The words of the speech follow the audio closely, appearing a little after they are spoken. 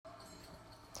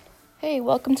Hey,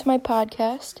 welcome to my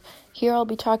podcast. Here I'll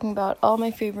be talking about all my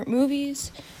favorite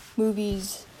movies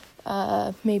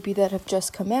maybe that have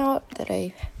just come out that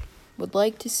I would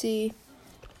like to see,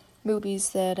 movies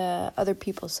that other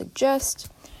people suggest,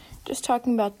 just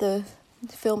talking about the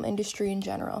film industry in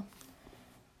general.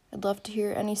 I'd love to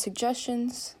hear any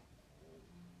suggestions.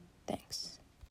 Thanks.